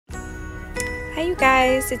Hi you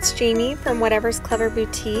guys, it's Jamie from Whatever's Clever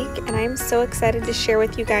Boutique, and I'm so excited to share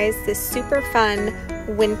with you guys this super fun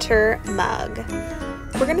winter mug.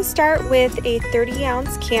 We're going to start with a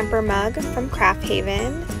 30-ounce camper mug from Craft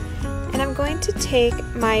Haven, and I'm going to take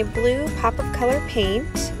my blue pop of color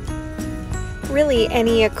paint, really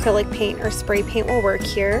any acrylic paint or spray paint will work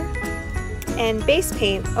here, and base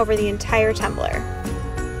paint over the entire tumbler.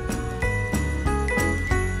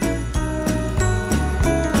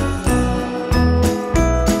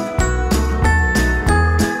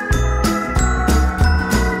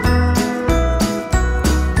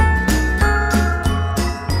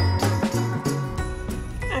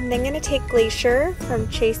 I'm then going to take Glacier from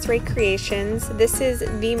Chase Ray Creations. This is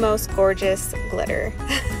the most gorgeous glitter.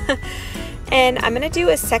 And I'm going to do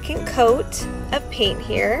a second coat of paint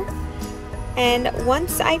here. And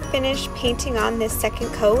once I finish painting on this second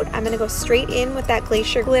coat, I'm going to go straight in with that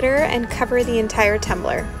Glacier glitter and cover the entire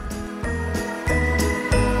tumbler.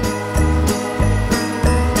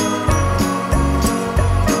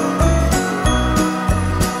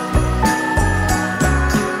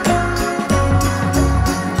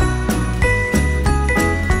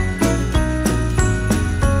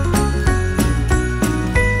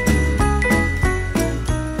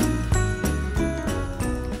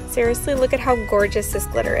 Seriously, look at how gorgeous this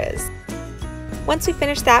glitter is. Once we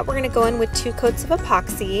finish that, we're going to go in with 2 coats of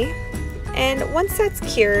epoxy. And once that's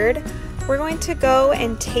cured, we're going to go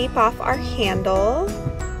and tape off our handle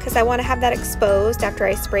because I want to have that exposed after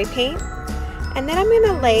I spray paint. And then I'm going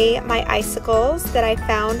to lay my icicles that I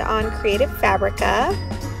found on Creative Fabrica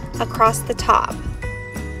across the top.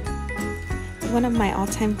 One of my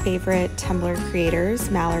all-time favorite Tumbler creators,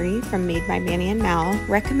 Mallory from Made by Manny and Mal,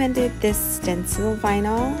 recommended this Stencil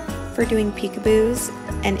Vinyl for doing peekaboos,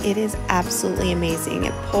 and it is absolutely amazing.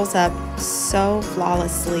 It pulls up so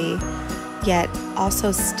flawlessly, yet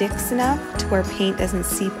also sticks enough to where paint doesn't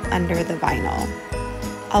seep under the vinyl.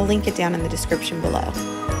 I'll link it down in the description below.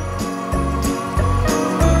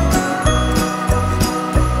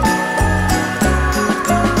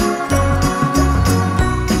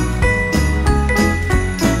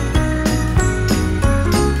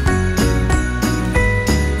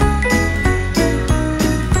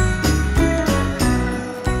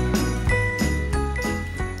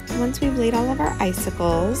 Once we've laid all of our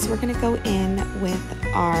icicles, we're going to go in with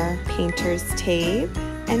our painter's tape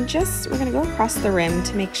and we're going to go across the rim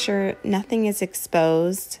to make sure nothing is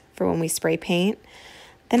exposed for when we spray paint.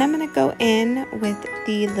 Then I'm going to go in with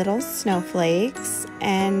the little snowflakes,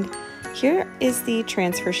 and here is the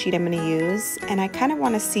transfer sheet I'm going to use, and I kind of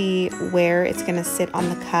want to see where it's going to sit on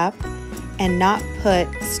the cup and not put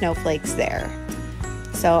snowflakes there.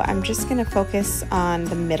 So I'm just going to focus on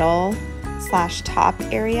the middle / top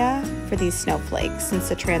area for these snowflakes, since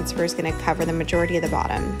the transfer is going to cover the majority of the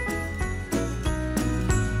bottom.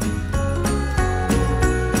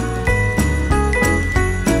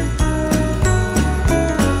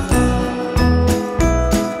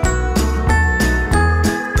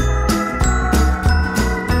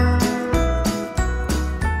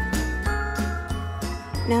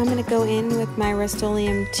 Now I'm going to go in with my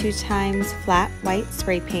Rust-Oleum 2x flat white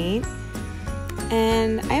spray paint.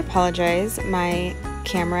 And I apologize, my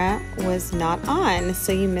camera was not on,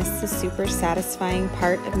 so you missed the super satisfying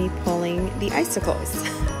part of me pulling the icicles.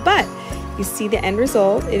 But you see the end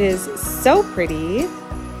result, it is so pretty.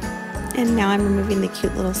 And now I'm removing the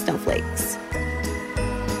cute little snowflakes.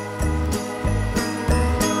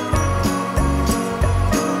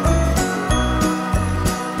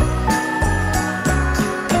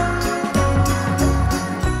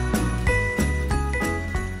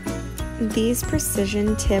 These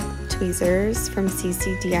precision tip tweezers from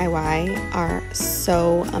CC DIY are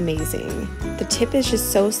so amazing. The tip is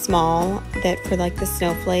just so small that for like the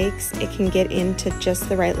snowflakes, it can get into just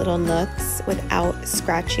the right little nooks without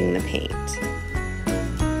scratching the paint.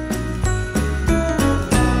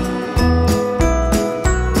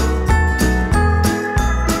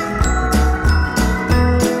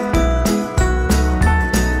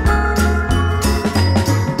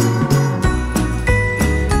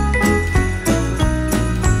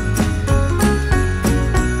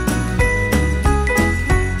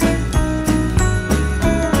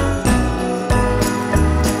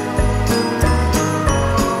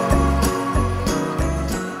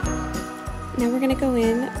 Now we're going to go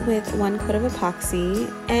in with 1 coat of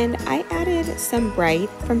epoxy, and I added some Bright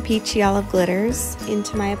from Peachy Olive Glitters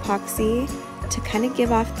into my epoxy to kind of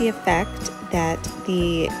give off the effect that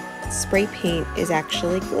the spray paint is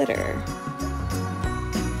actually glitter.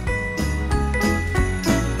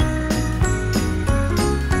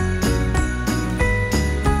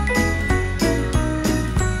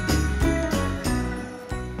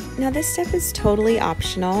 Now this step is totally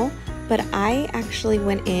optional, but I actually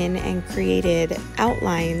went in and created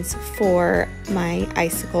outlines for my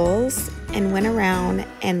icicles and went around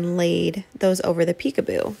and laid those over the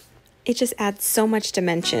peekaboo. It just adds so much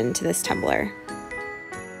dimension to this tumbler.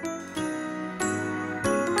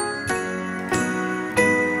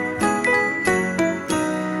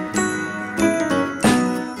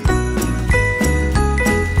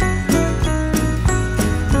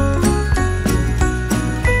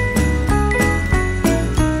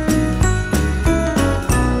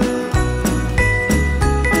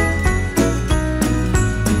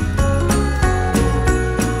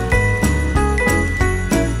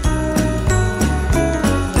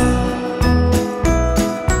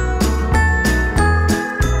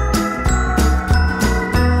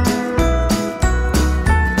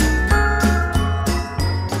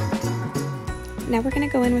 Now we're going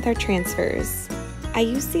to go in with our transfers. I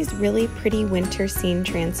used these really pretty winter scene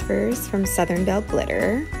transfers from Southern Belle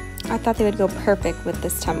Glitter. I thought they would go perfect with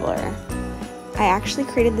this tumbler. I actually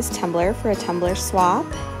created this tumbler for a tumbler swap,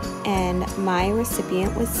 and my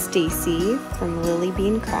recipient was Stacy from Lily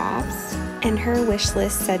Bean Crafts, and her wish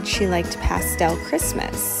list said she liked pastel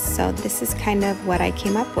Christmas, so this is kind of what I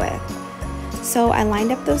came up with. So I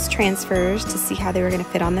lined up those transfers to see how they were going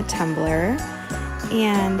to fit on the tumbler,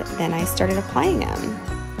 and then I started applying them.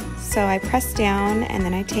 So I press down and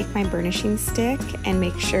then I take my burnishing stick and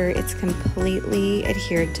make sure it's completely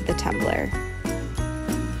adhered to the tumbler.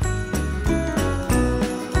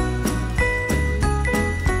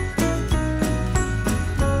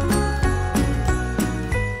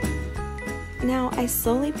 Now I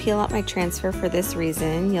slowly peel out my transfer for this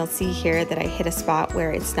reason. You'll see here that I hit a spot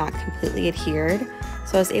where it's not completely adhered.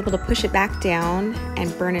 So I was able to push it back down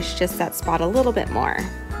and burnish just that spot a little bit more.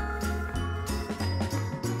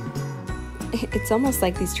 It's almost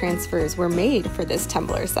like these transfers were made for this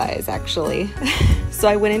tumbler size, actually. So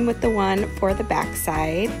I went in with the one for the back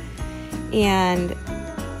side, and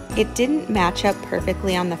it didn't match up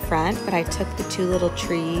perfectly on the front, but I took the two little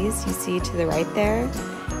trees you see to the right there,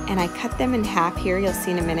 and I cut them in half here, you'll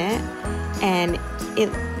see in a minute, and it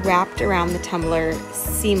wrapped around the tumbler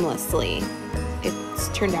seamlessly. It's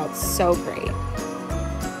turned out so great.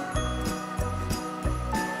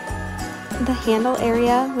 The handle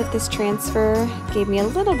area with this transfer gave me a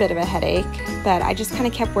little bit of a headache, but I just kind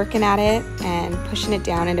of kept working at it and pushing it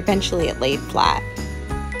down, and eventually it laid flat.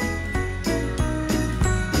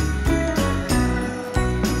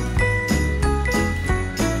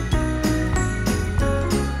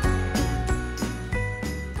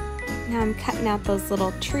 Now I'm cutting out those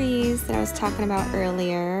little trees that I was talking about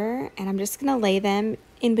earlier, and I'm just going to lay them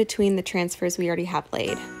in between the transfers we already have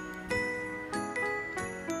laid.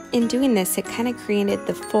 In doing this, it kind of created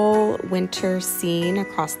the full winter scene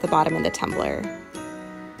across the bottom of the tumbler.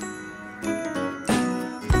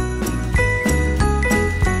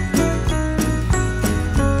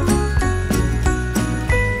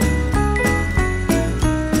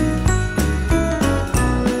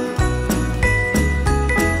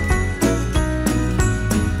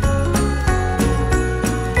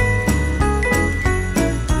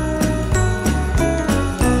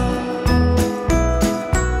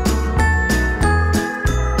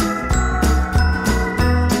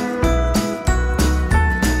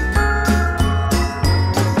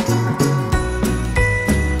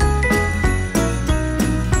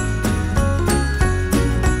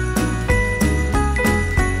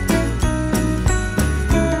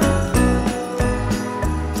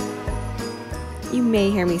 You may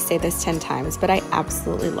hear me say this 10 times, but I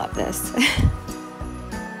absolutely love this.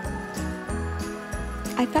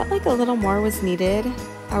 I felt like a little more was needed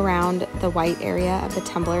around the white area of the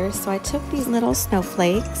tumbler, so I took these little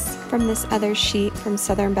snowflakes from this other sheet from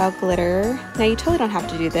Southern Belle Glitter. Now you totally don't have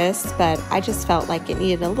to do this, but I just felt like it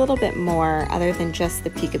needed a little bit more other than just the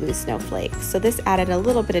peekaboo snowflakes. So this added a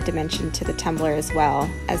little bit of dimension to the tumbler as well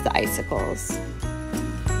as the icicles.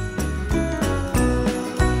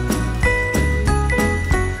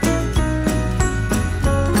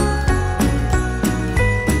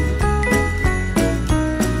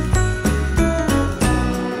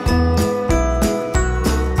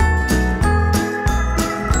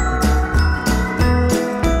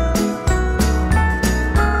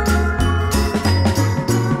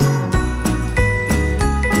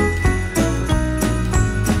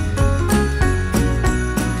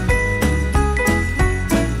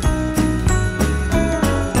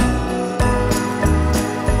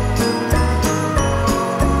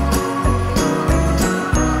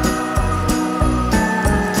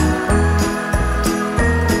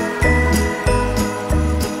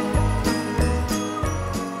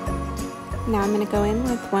 Now I'm going to go in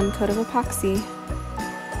with 1 coat of epoxy.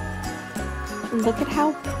 Look at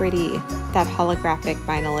how pretty that holographic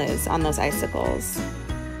vinyl is on those icicles.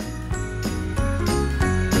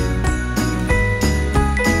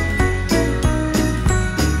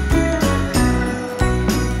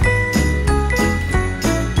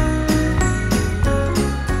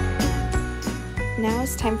 Now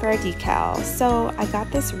it's time for our decal. So I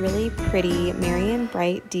got this really pretty Marion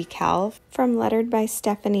Bright decal from Lettered by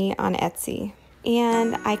Stephanie on Etsy.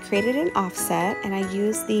 And I created an offset and I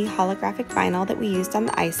used the holographic vinyl that we used on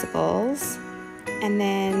the icicles. And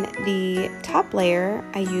then the top layer,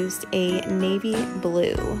 I used a navy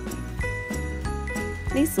blue.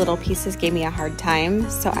 These little pieces gave me a hard time,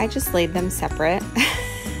 so I just laid them separate.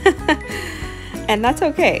 And that's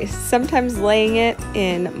okay. Sometimes laying it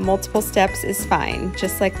in multiple steps is fine,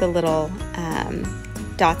 just like the little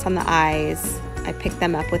dots on the eyes. I picked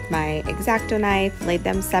them up with my X-Acto knife, laid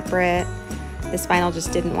them separate. This vinyl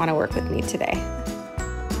just didn't want to work with me today.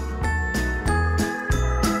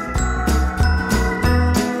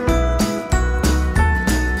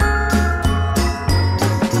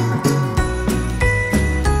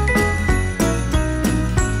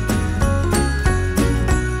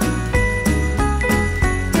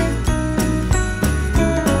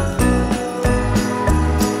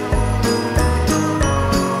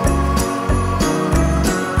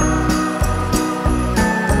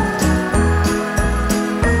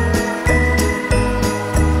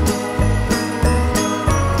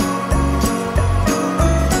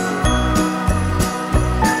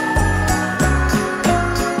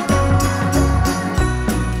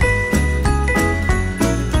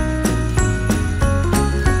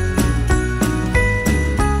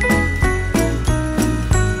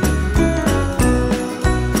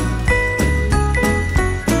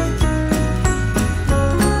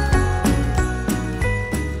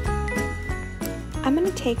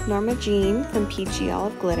 Take Norma Jean from Peachy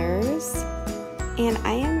Olive Glitters, and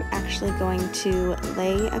I am actually going to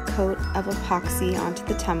lay a coat of epoxy onto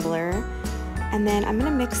the tumbler, and then I'm going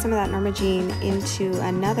to mix some of that Norma Jean into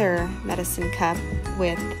another medicine cup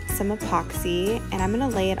with some epoxy, and I'm going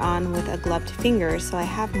to lay it on with a gloved finger so I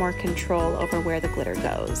have more control over where the glitter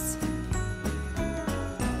goes.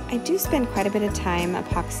 I do spend quite a bit of time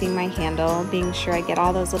epoxying my handle, being sure I get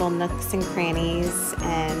all those little nooks and crannies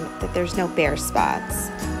and that there's no bare spots.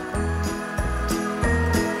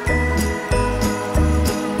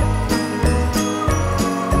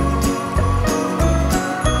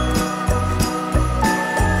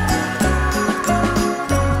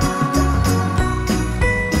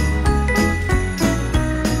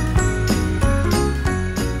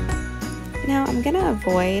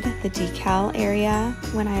 Avoid the decal area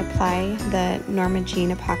when I apply the Norma Jean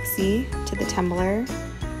epoxy to the tumbler,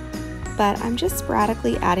 but I'm just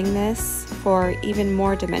sporadically adding this for even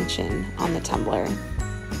more dimension on the tumbler.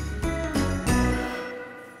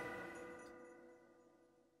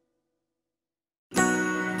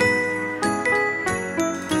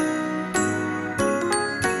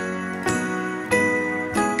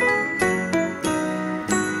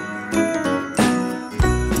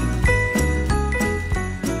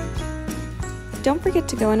 Don't forget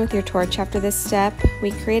to go in with your torch after this step.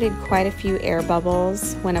 We created quite a few air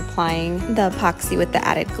bubbles when applying the epoxy with the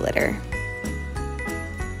added glitter.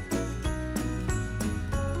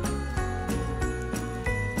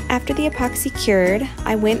 After the epoxy cured,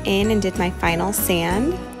 I went in and did my final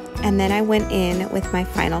sand, and then I went in with my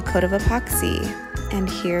final coat of epoxy. And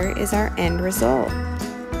here is our end result.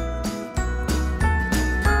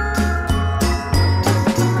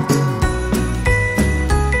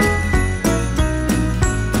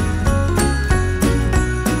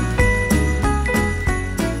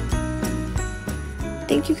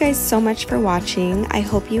 Thank you guys so much for watching. I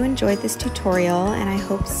hope you enjoyed this tutorial, and I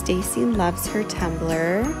hope Stacy loves her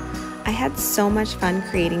tumbler. I had so much fun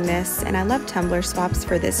creating this, and I love tumbler swaps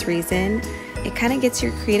for this reason. It kind of gets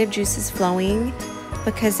your creative juices flowing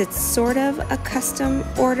because it's sort of a custom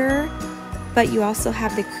order, but you also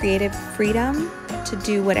have the creative freedom to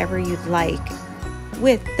do whatever you'd like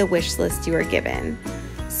with the wish list you were given.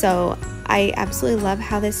 So I absolutely love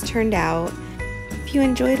how this turned out. If you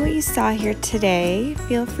enjoyed what you saw here today,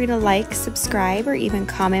 feel free to like, subscribe, or even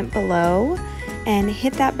comment below, and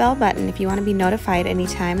hit that bell button if you want to be notified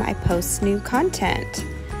anytime I post new content.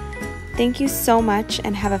 Thank you so much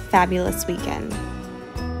and have a fabulous weekend.